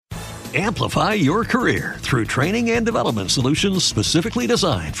Amplify your career through training and development solutions specifically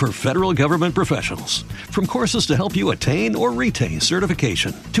designed for federal government professionals. From courses to help you attain or retain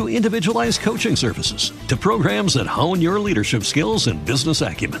certification, to individualized coaching services, to programs that hone your leadership skills and business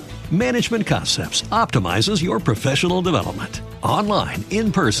acumen, Management Concepts optimizes your professional development. Online,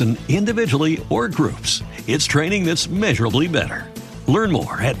 in person, individually, or groups, it's training that's measurably better. Learn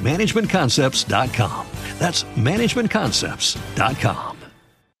more at managementconcepts.com. That's managementconcepts.com.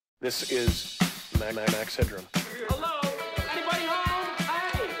 This is Max Headroom. Hello? Anybody home?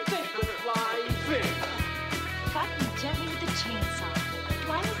 Hey, think with flying fish. Cut me gently with a chainsaw.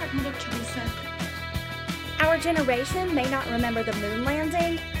 Do I look like Mother Teresa? Our generation may not remember the moon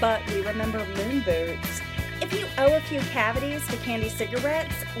landing, but we remember moon boots. If you owe a few cavities to candy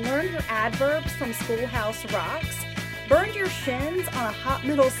cigarettes, learned your adverbs from Schoolhouse Rocks, burned your shins on a hot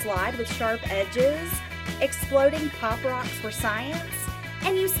metal slide with sharp edges, exploding pop rocks for science,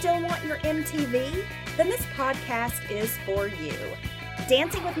 and you still want your MTV, then this podcast is for you.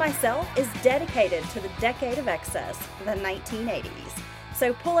 Dancing with Myself is dedicated to the decade of excess, the 1980s.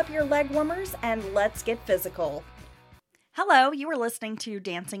 So pull up your leg warmers and let's get physical. Hello, you are listening to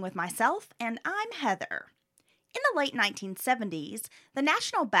Dancing with Myself, and I'm Heather. In the late 1970s, the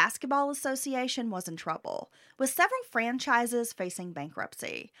National Basketball Association was in trouble, with several franchises facing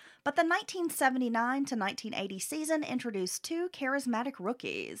bankruptcy. But the 1979 to 1980 season introduced two charismatic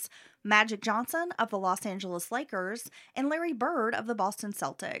rookies, Magic Johnson of the Los Angeles Lakers and Larry Bird of the Boston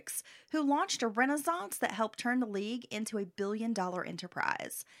Celtics, who launched a renaissance that helped turn the league into a billion-dollar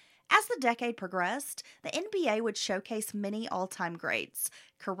enterprise. As the decade progressed, the NBA would showcase many all-time greats,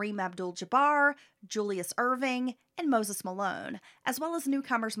 Kareem Abdul-Jabbar, Julius Erving, and Moses Malone, as well as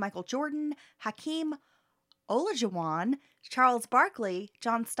newcomers Michael Jordan, Hakeem Olajuwon, Charles Barkley,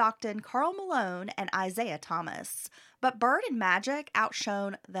 John Stockton, Karl Malone, and Isaiah Thomas. But Bird and Magic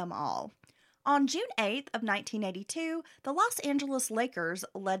outshone them all. On June 8th of 1982, the Los Angeles Lakers,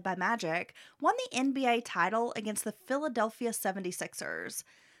 led by Magic, won the NBA title against the Philadelphia 76ers.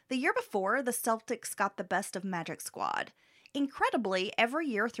 The year before, the Celtics got the best of Magic's squad. Incredibly, every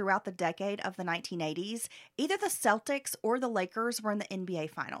year throughout the decade of the 1980s, either the Celtics or the Lakers were in the NBA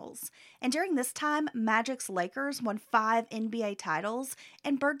Finals. And during this time, Magic's Lakers won 5 NBA titles,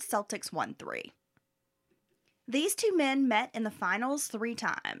 and Bird's Celtics won 3. These two men met in the finals 3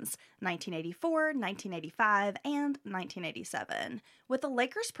 times, 1984, 1985, and 1987, with the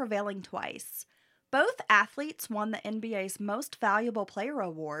Lakers prevailing twice. Both athletes won the NBA's Most Valuable Player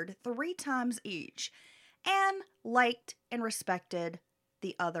award 3 times each, and liked and respected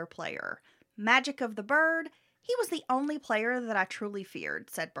the other player. Magic of the Bird, he was the only player that I truly feared,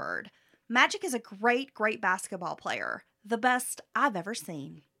 said Bird. Magic is a great, great basketball player, the best I've ever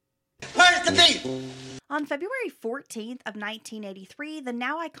seen. Where's the beef? On February 14th of 1983, the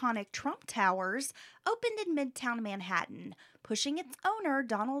now iconic Trump Towers opened in Midtown Manhattan, pushing its owner,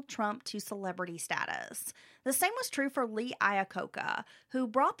 Donald Trump, to celebrity status. The same was true for Lee Iacocca, who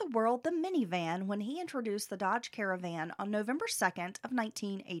brought the world the minivan when he introduced the Dodge Caravan on November 2nd of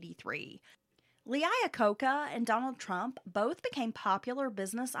 1983. Lee Iacocca and Donald Trump both became popular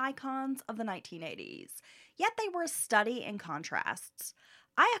business icons of the 1980s, yet they were a study in contrasts.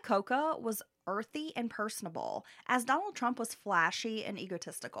 Iacocca was earthy and personable, as Donald Trump was flashy and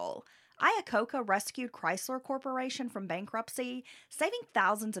egotistical. Iacocca rescued Chrysler Corporation from bankruptcy, saving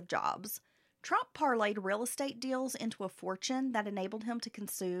thousands of jobs. Trump parlayed real estate deals into a fortune that enabled him to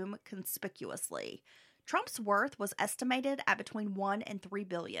consume conspicuously. Trump's worth was estimated at between $1 and $3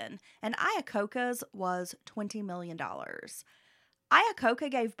 billion, and Iacocca's was $20 million. Iacocca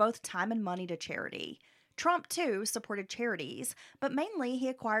gave both time and money to charity. Trump, too, supported charities, but mainly he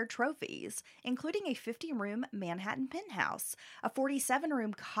acquired trophies, including a 50-room Manhattan penthouse, a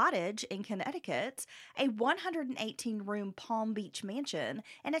 47-room cottage in Connecticut, a 118-room Palm Beach mansion,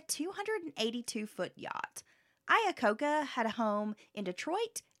 and a 282-foot yacht. Iacocca had a home in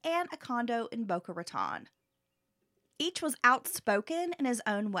Detroit and a condo in Boca Raton. Each was outspoken in his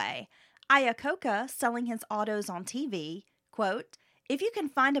own way. Iacocca selling his autos on TV, quote, "If you can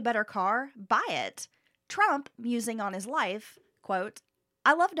find a better car, buy it." Trump, musing on his life, quote,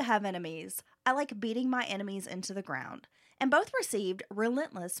 "I love to have enemies. I like beating my enemies into the ground." And both received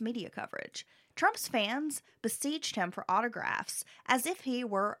relentless media coverage. Trump's fans besieged him for autographs as if he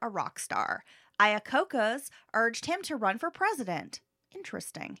were a rock star. Iacocca's urged him to run for president.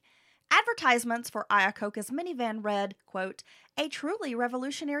 Interesting. Advertisements for Iacocca's minivan read, quote, "A truly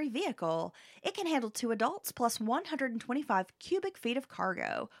revolutionary vehicle. It can handle 2 adults plus 125 cubic feet of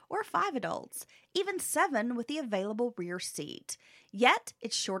cargo, or 5 adults, even 7 with the available rear seat. Yet,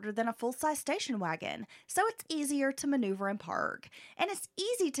 it's shorter than a full-size station wagon, so it's easier to maneuver and park, and it's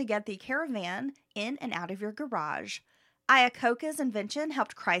easy to get the caravan in and out of your garage." Iacocca's invention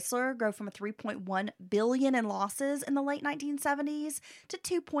helped Chrysler grow from $3.1 billion in losses in the late 1970s to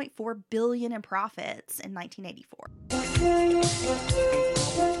 $2.4 billion in profits in 1984.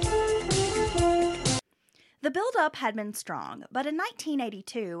 The build-up had been strong, but in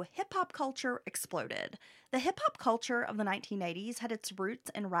 1982, hip-hop culture exploded. The hip-hop culture of the 1980s had its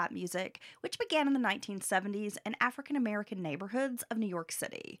roots in rap music, which began in the 1970s in African-American neighborhoods of New York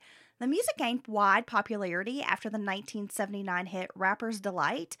City. The music gained wide popularity after the 1979 hit Rapper's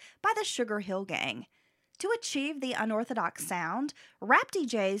Delight by the Sugar Hill Gang. To achieve the unorthodox sound, rap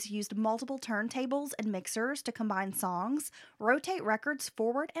DJs used multiple turntables and mixers to combine songs, rotate records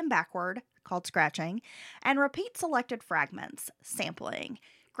forward and backward, called scratching, and repeat selected fragments, sampling.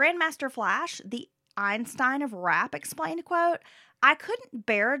 Grandmaster Flash, the Einstein of rap, explained, quote, "I couldn't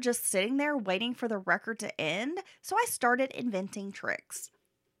bear just sitting there waiting for the record to end, so I started inventing tricks."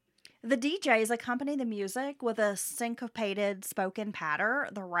 The DJs accompany the music with a syncopated spoken patter,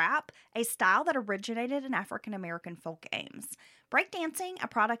 the rap, a style that originated in African-American folk games. Breakdancing, a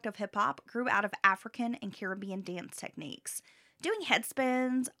product of hip-hop, grew out of African and Caribbean dance techniques. Doing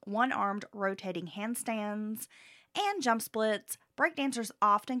headspins, one-armed rotating handstands, and jump splits, breakdancers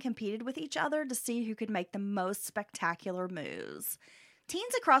often competed with each other to see who could make the most spectacular moves.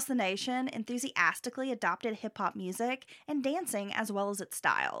 Teens across the nation enthusiastically adopted hip-hop music and dancing as well as its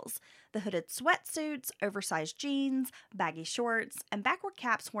styles. The hooded sweatsuits, oversized jeans, baggy shorts, and backward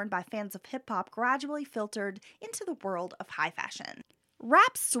caps worn by fans of hip-hop gradually filtered into the world of high fashion.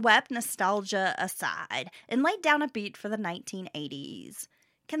 Rap swept nostalgia aside and laid down a beat for the 1980s.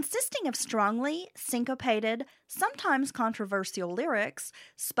 Consisting of strongly syncopated, sometimes controversial lyrics,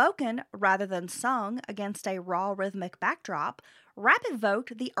 spoken rather than sung against a raw rhythmic backdrop, rap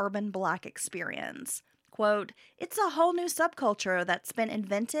evoked the urban black experience. Quote, "It's a whole new subculture that's been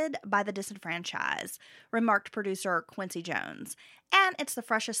invented by the disenfranchised," remarked producer Quincy Jones, "and it's the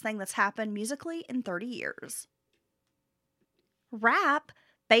freshest thing that's happened musically in 30 years. Rap,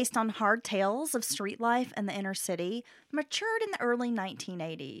 based on hard tales of street life in the inner city, matured in the early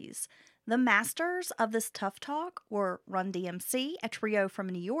 1980s. The masters of this tough talk were Run DMC, a trio from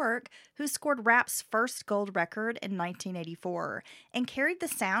New York who scored rap's first gold record in 1984 and carried the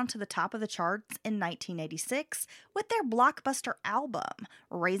sound to the top of the charts in 1986 with their blockbuster album,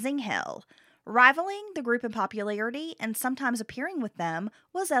 Raising Hell. Rivaling the group in popularity and sometimes appearing with them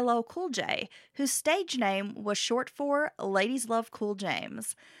was LL Cool J, whose stage name was short for Ladies Love Cool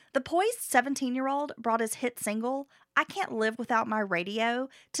James. The poised 17-year-old brought his hit single, I Can't Live Without My Radio,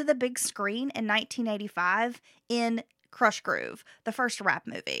 to the big screen in 1985 in Crush Groove, the first rap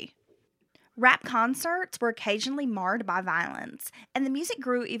movie. Rap concerts were occasionally marred by violence, and the music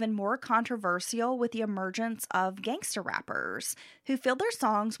grew even more controversial with the emergence of gangster rappers, who filled their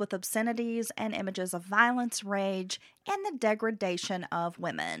songs with obscenities and images of violence, rage, and the degradation of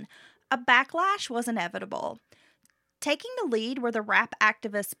women. A backlash was inevitable. Taking the lead were the rap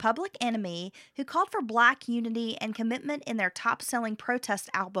activist Public Enemy, who called for black unity and commitment in their top-selling protest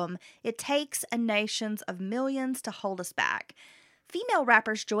album, It Takes a Nation of Millions to Hold Us Back. Female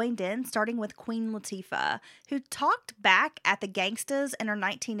rappers joined in, starting with Queen Latifah, who talked back at the Gangstas in her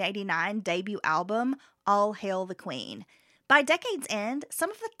 1989 debut album, All Hail the Queen. By decade's end, some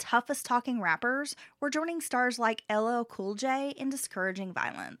of the toughest talking rappers were joining stars like LL Cool J in discouraging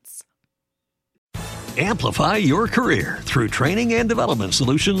violence. Amplify your career through training and development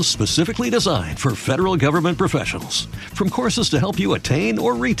solutions specifically designed for federal government professionals. From courses to help you attain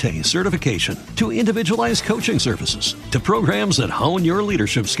or retain certification, to individualized coaching services, to programs that hone your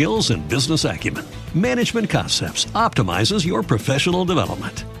leadership skills and business acumen, Management Concepts optimizes your professional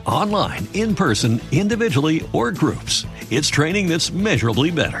development. Online, in person, individually, or groups, it's training that's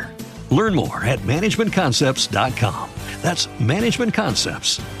measurably better. Learn more at managementconcepts.com. That's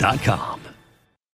managementconcepts.com.